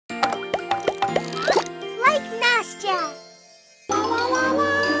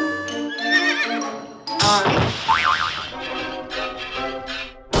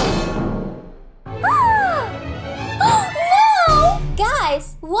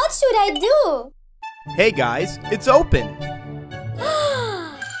What should I do? Hey guys, it's open.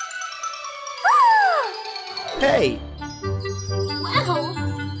 Hey. Wow.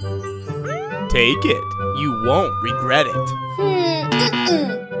 Take it. You won't regret it.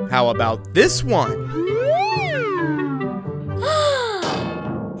 How about this one?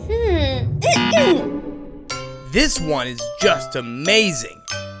 This one is just amazing.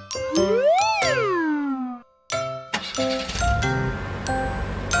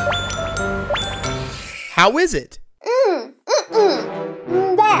 How is it?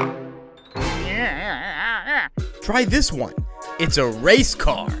 There. Try this one. It's a race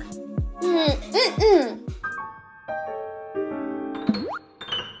car. Is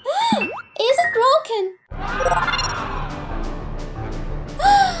it broken?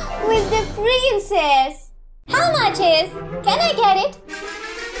 With the princess. How much is? Can I get it?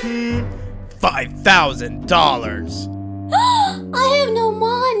 $5,000. I have no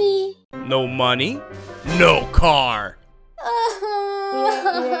money. No money, no car.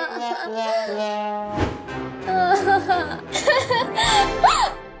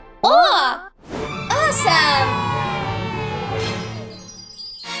 Oh, awesome!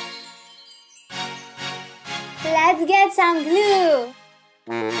 Let's get some glue.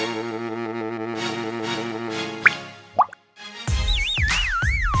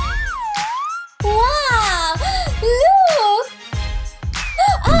 Wow! Look!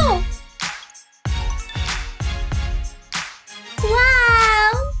 Oh!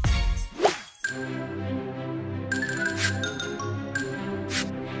 Wow!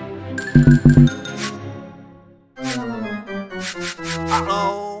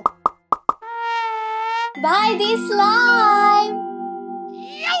 Uh-oh. Buy this slime.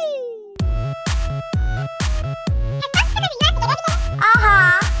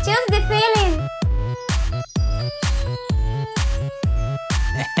 Aha! Choose the feeling.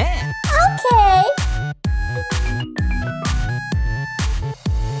 Okay.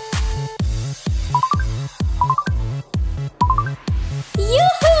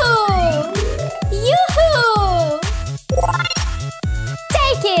 Yoo-hoo! Yoo-hoo!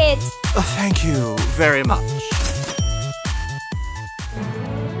 Take it. Thank you very much.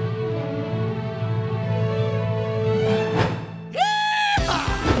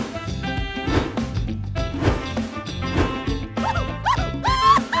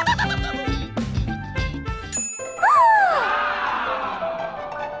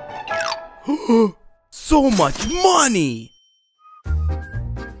 So much money!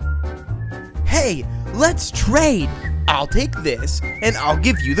 Hey, let's trade. I'll take this and I'll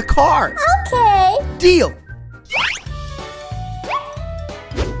give you the car. Okay. Deal!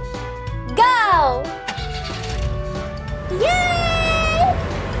 Go! Yay!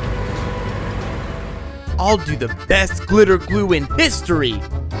 I'll do the best glitter glue in history.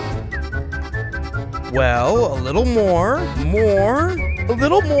 Well, a little more, a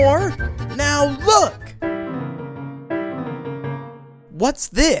little more. Now look! What's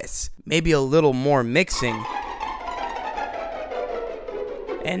this? Maybe a little more mixing.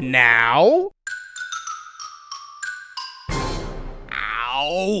 And now?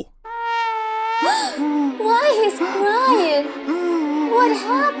 Ow! Why he's crying? What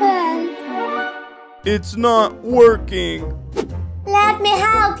happened? It's not working. Let me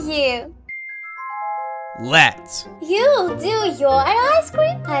help you. Let's. You do your ice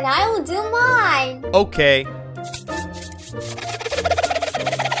cream and I will do mine. Okay.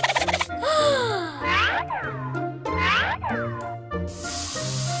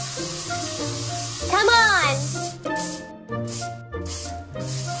 Come on.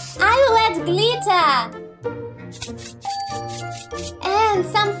 I will add glitter. And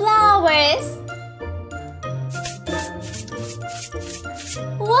some flowers.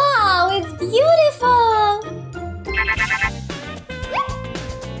 Wow, it's beautiful.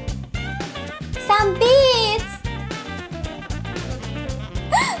 Some beads.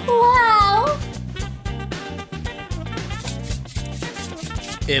 Wow.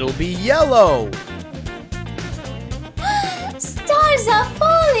 It'll be yellow. Stars are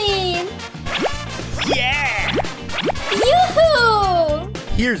falling. Yeah! Yoo-hoo!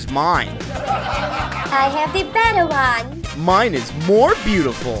 Here's mine. I have the better one. Mine is more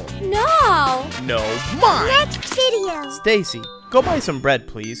beautiful. No. No, mine. Next video. Stacy, go buy some bread,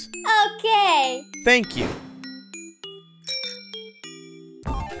 please. Okay. Thank you.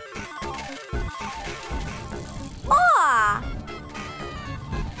 Oh.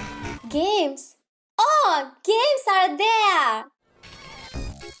 Games. Oh, games are there.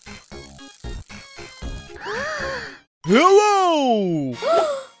 Hello!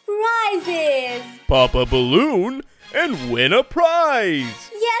 Prizes. Pop a balloon and win a prize.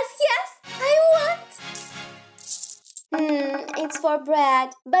 It's for bread,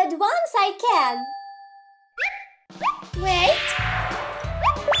 but once I can. Wait.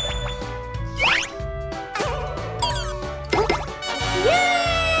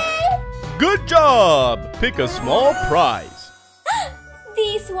 Yay! Good job! Pick a small prize.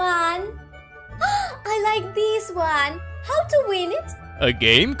 This one. I like this one. How to win it? A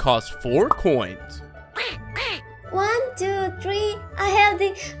game costs 4 coins. 1, 2, 3. I have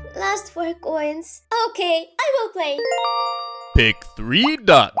the last 4 coins. Okay, I will play. Pick 3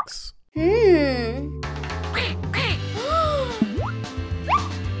 ducks.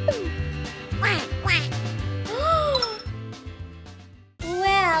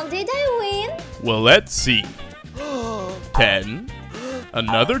 Well, did I win? Well, let's see. 10,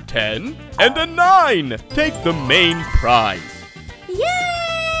 another 10, and a 9. Take the main prize.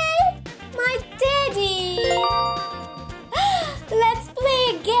 Yay! My daddy! Let's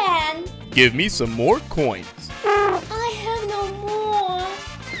play again. Give me some more coins. I have no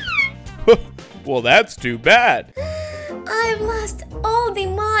more. Well, that's too bad. I've lost all the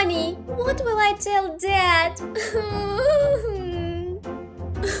money. What will I tell Dad?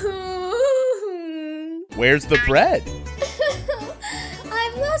 Where's the bread?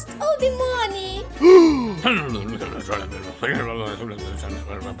 I've lost all the money.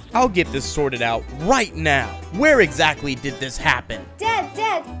 I'll get this sorted out right now. Where exactly did this happen?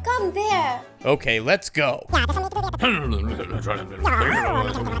 Dad, come there. Okay, let's go.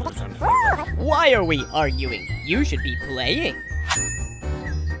 Why are we arguing? You should be playing.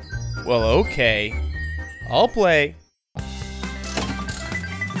 Well, okay. I'll play.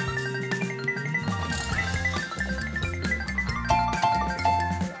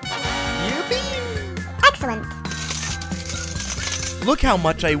 Excellent. Look how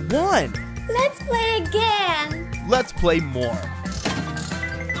much I won. Let's play again. Let's play more.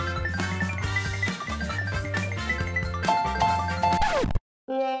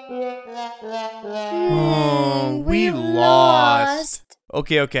 Oh, we lost.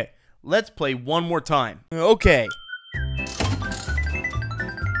 Okay. Let's play one more time. Okay.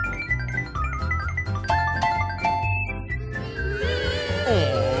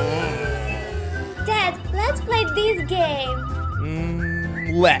 Dad, let's play this game.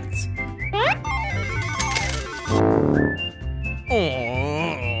 Let's.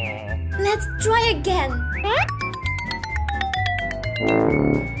 Let's try again.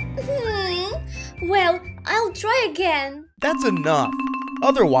 Well, I'll try again. That's enough.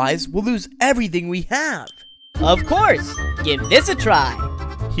 Otherwise, we'll lose everything we have. Of course. Give this a try.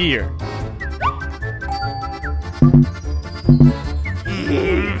 Here.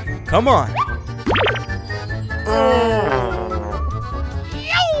 Come on.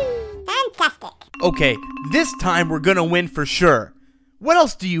 Fantastic. Okay, this time we're gonna win for sure. What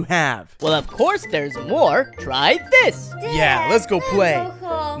else do you have? Well, of course there's more. Try this. Dad, Yeah, let's go play. Go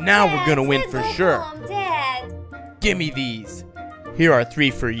home. Now Dad, we're gonna win let's for go sure. Home, Dad. Give me these. Here are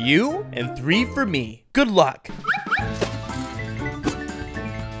 3 for you and 3 for me. Good luck.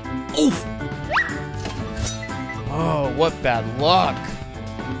 Oof. Oh, what bad luck.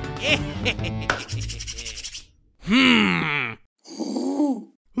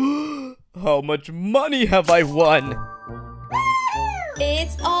 How much money have I won?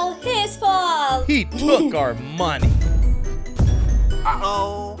 It's all his fault. He took our money.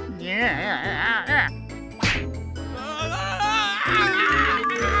 Uh-oh.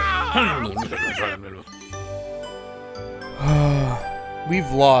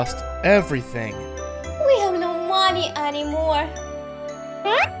 We've lost everything. We have no money anymore.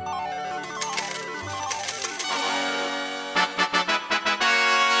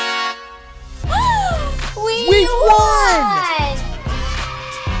 We won!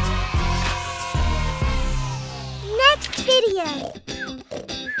 Next video.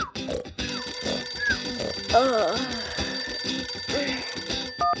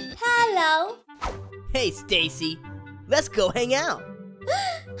 Hello. Hey, Stacy. Let's go hang out.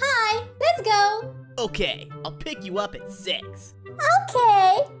 Hi, let's go. Okay, I'll pick you up at 6.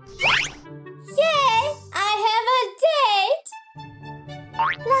 Okay. Yay, I have a date.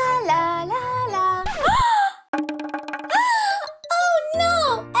 La la la la. Oh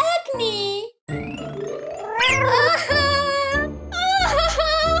no, acne.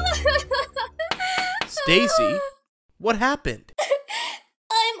 Stacy, what happened?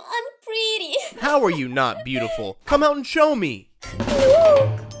 I'm unpretty. How are you not beautiful? Come out and show me.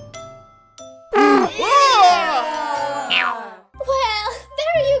 Look. Well,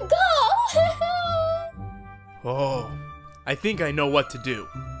 there you go. Oh, I think I know what to do.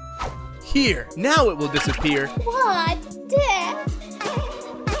 Here, now it will disappear. What? Dad?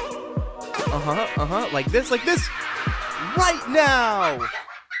 Like this. right now!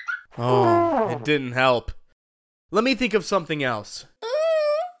 Oh, it didn't help. Let me think of something else.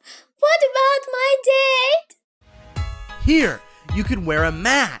 What about my date? Here, you can wear a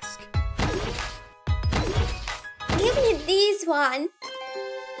mask. Give me this one.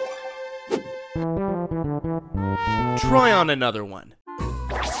 Try on another one.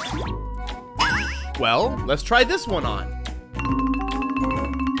 Well, let's try this one on.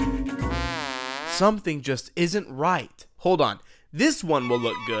 Something just isn't right. Hold on. This one will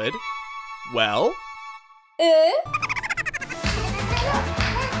look good. Well? I'm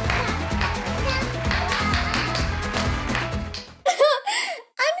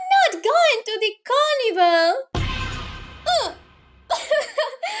not going to the carnival.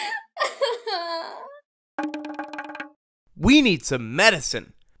 We need some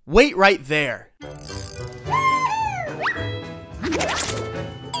medicine. Wait right there.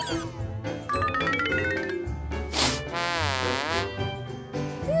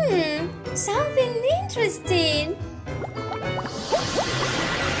 Something interesting.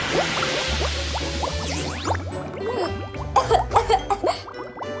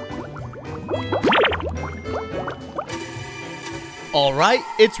 All right,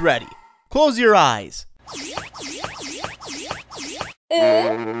 it's ready. Close your eyes.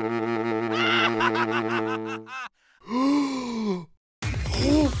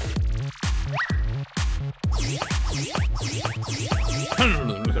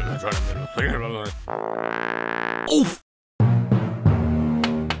 Oof!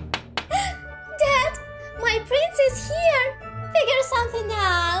 Dad, my prince is here. Figure something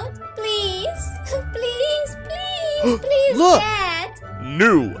out. Please. Please, please, please, Look. Dad.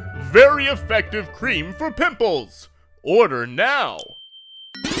 New, very effective cream for pimples. Order now.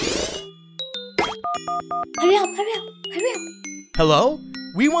 Hurry up, hurry up, hurry up. Hello?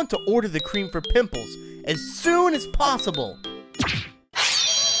 We want to order the cream for pimples as soon as possible.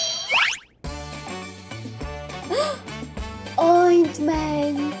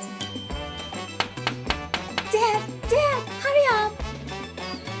 Ointment. Dad, hurry up.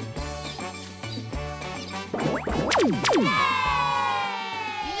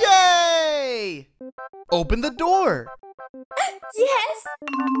 Yay! Open the door. Yes.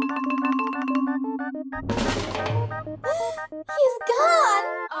 He's gone.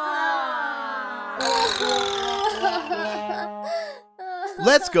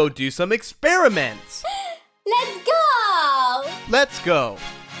 Let's go do some experiments. Let's go. Let's go.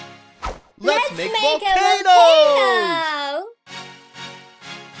 Let's make a volcanoes. volcano.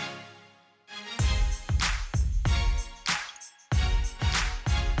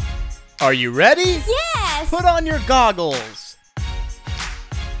 Are you ready? Yes. Put on your goggles.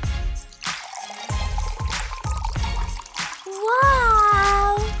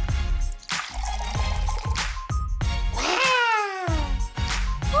 Wow.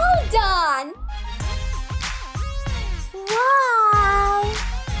 Hold on. Wow.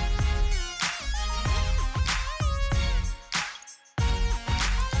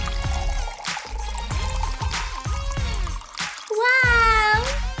 Wow.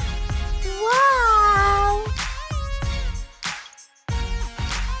 Wow.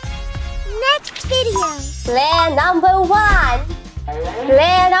 Next video. Plan number 1.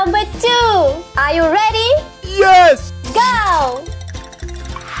 Plan number 2. Are you ready? Yes! Go!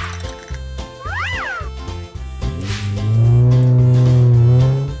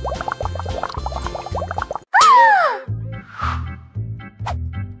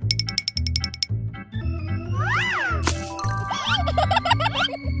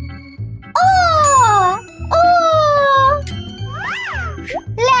 Oh! Oh!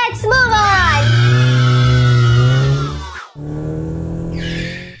 Let's move on!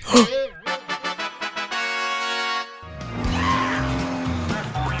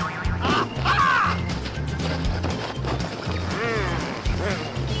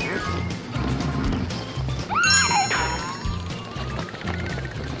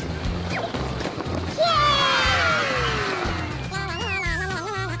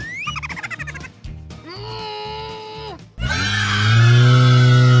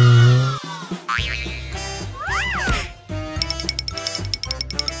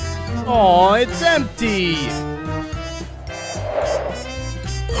 Aw, it's empty.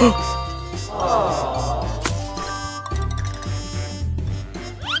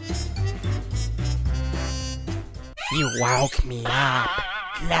 You woke me up.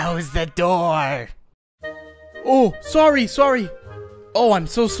 Close the door. Oh, sorry. Oh, I'm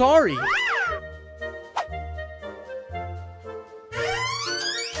so sorry.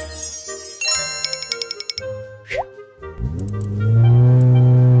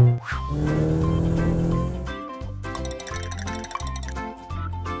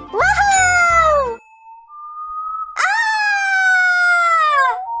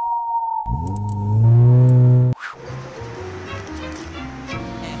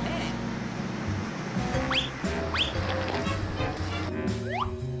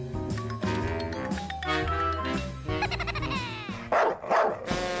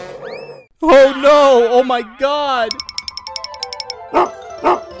 no! Oh my god!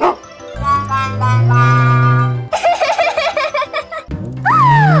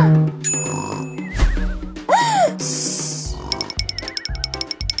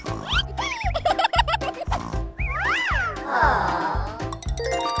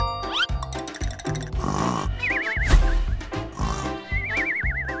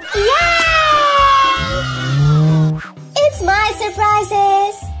 It's my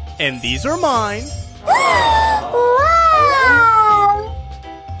surprises! And these are mine. Wow!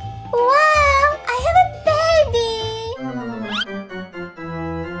 Wow! I have a baby!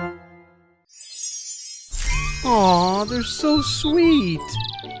 Aw, they're so sweet.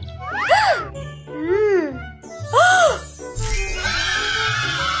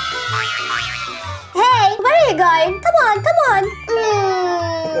 Hey, where are you going? Come on, come on!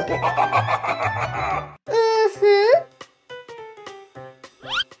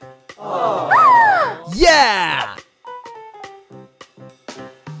 Yeah!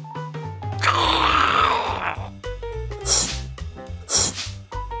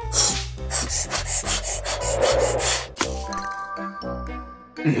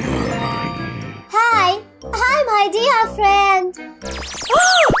 Hi! Hi, my dear friend!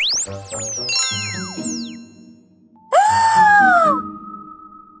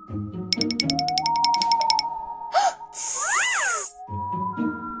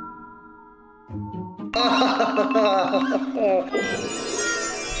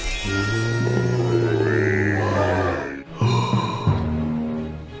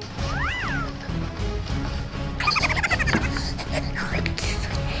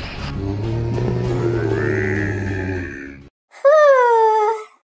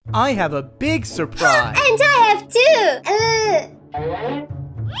 I have a big surprise. And I have two!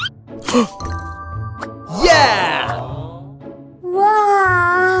 Yeah!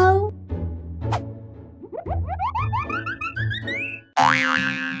 Wow!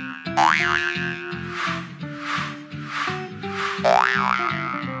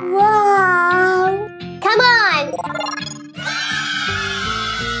 Wow! Come on!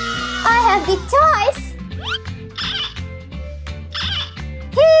 I have the toys!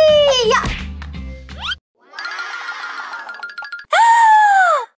 Hee-ya!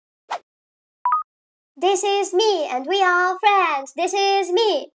 This is me, and we are friends. This is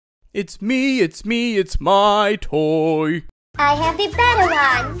me. It's me, it's my toy. I have the better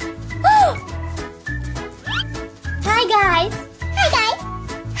one. Hi guys. Hi guys.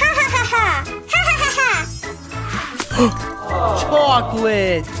 Ha ha ha ha. Ha ha ha ha.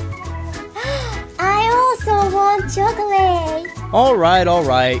 Chocolate! I also want chocolate.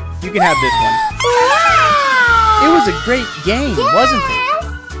 Alright. You can have this one. Wow! It was a great game, wasn't it?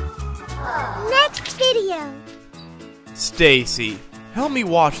 Next video. Stacy, help me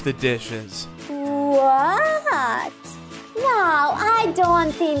wash the dishes. What? No, I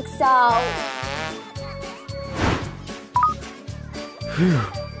don't think so.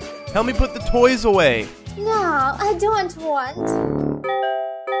 Help me put the toys away. No, I don't want.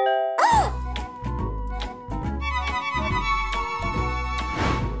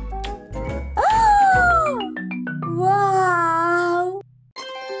 Wow!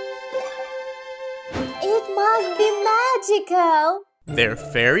 It must be magical. They're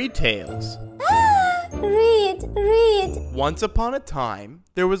fairy tales. Read. Once upon a time,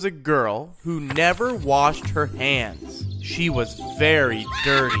 there was a girl who never washed her hands. She was very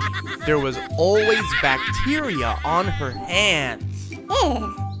dirty. There was always bacteria on her hands.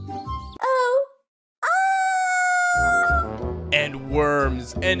 Oh. And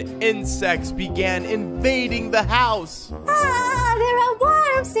worms and insects began invading the house. There are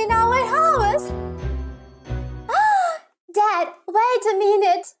worms in our house. Dad, wait a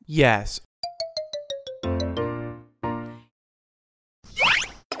minute. Yes.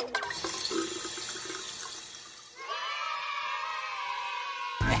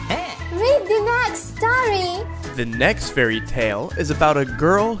 Read the next story. The next fairy tale is about a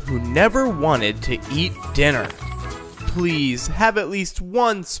girl who never wanted to eat dinner. Please have at least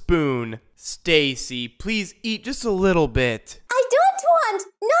one spoon. Stacy, please eat just a little bit. I don't want.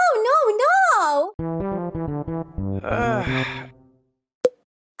 No.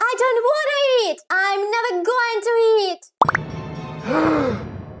 I don't want to eat. I'm never going to eat.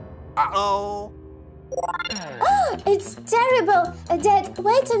 Uh-oh. It's terrible. Dad,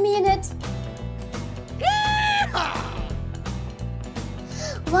 wait a minute.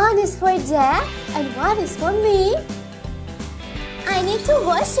 One is for Dad and one is for me. I need to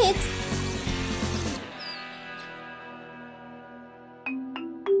wash it.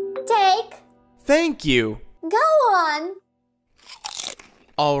 Take. Thank you. Go on.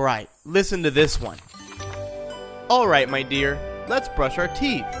 Alright, listen to this one. Alright, my dear, let's brush our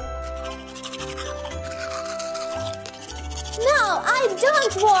teeth. No, I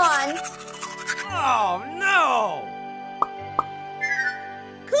don't want. Oh, no!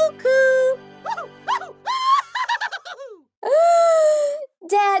 Cuckoo!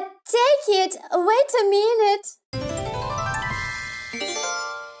 Dad, take it. Wait a minute.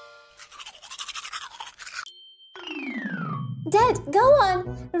 Dad, go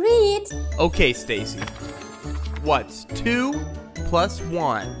on. Read. Okay, Stacy. What's 2 plus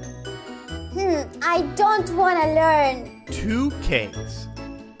 1? I don't want to learn. 2 cakes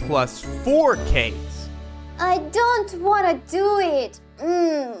plus 4 cakes. I don't want to do it.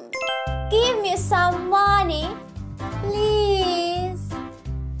 Give me some money. Please.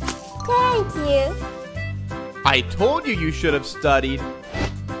 Thank you. I told you you should have studied.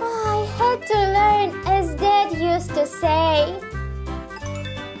 I had to learn as Dad used to say.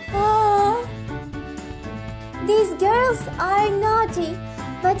 These girls are naughty,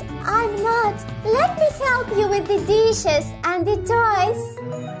 but I'm not. Let me help you with the dishes and the toys.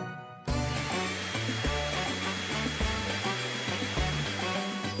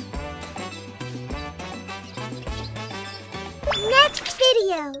 Next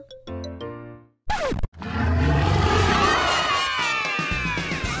video.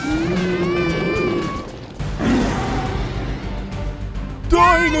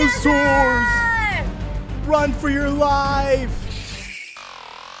 Dinosaurs! Run for your life!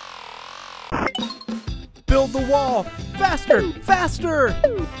 Build the wall! Faster! Faster!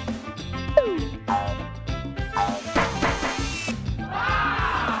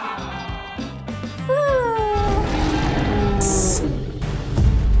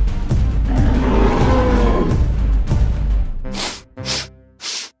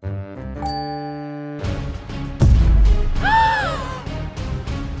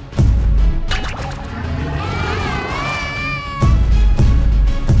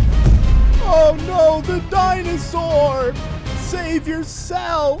 Oh no, the dinosaur! Save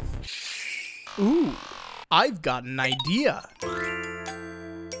yourself! Ooh, I've got an idea.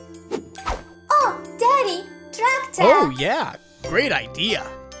 Oh, Daddy, tractor. Oh yeah, great idea.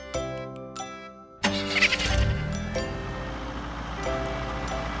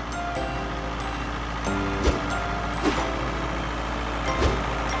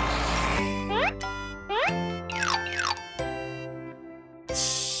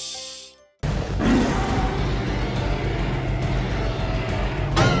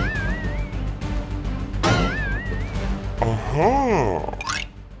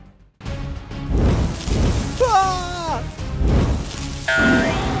 Ah!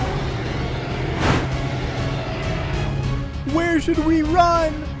 Where should we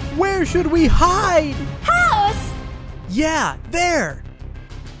run? Where should we hide? House! Yeah, there!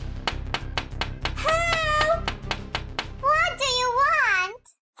 Help! What do you want?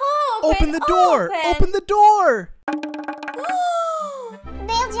 Open the door! Open the door!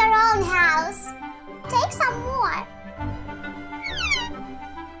 Build your own house. Take some more.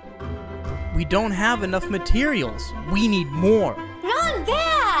 We don't have enough materials. We need more. Run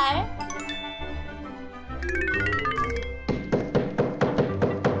there!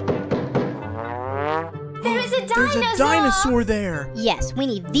 There is a dinosaur! There's a dinosaur there! Yes, we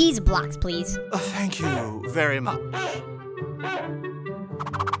need these blocks, please. Thank you very much.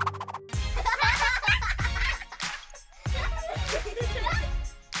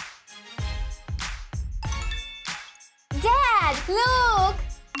 Dad, look!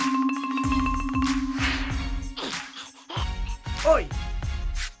 Oi!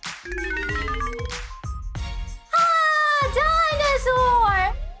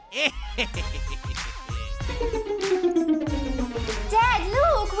 Dinosaur! Dad,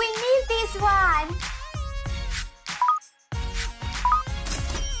 look! We need this one!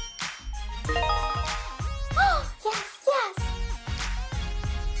 Oh, yes, yes!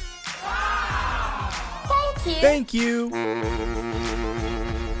 Thank you! Thank you!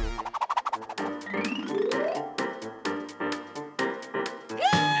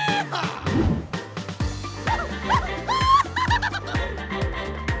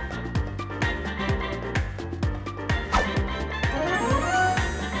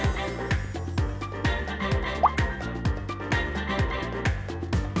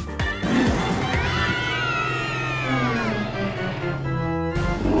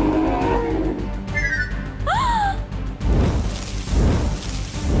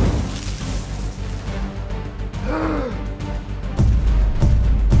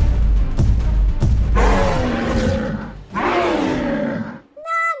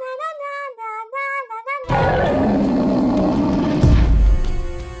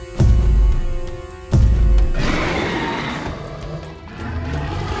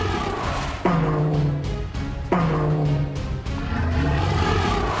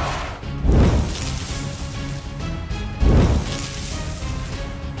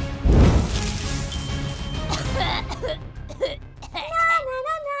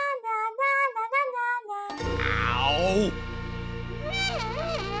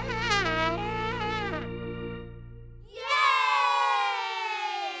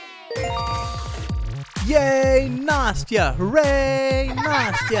 Nastya! Hooray!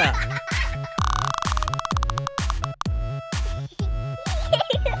 Nastya!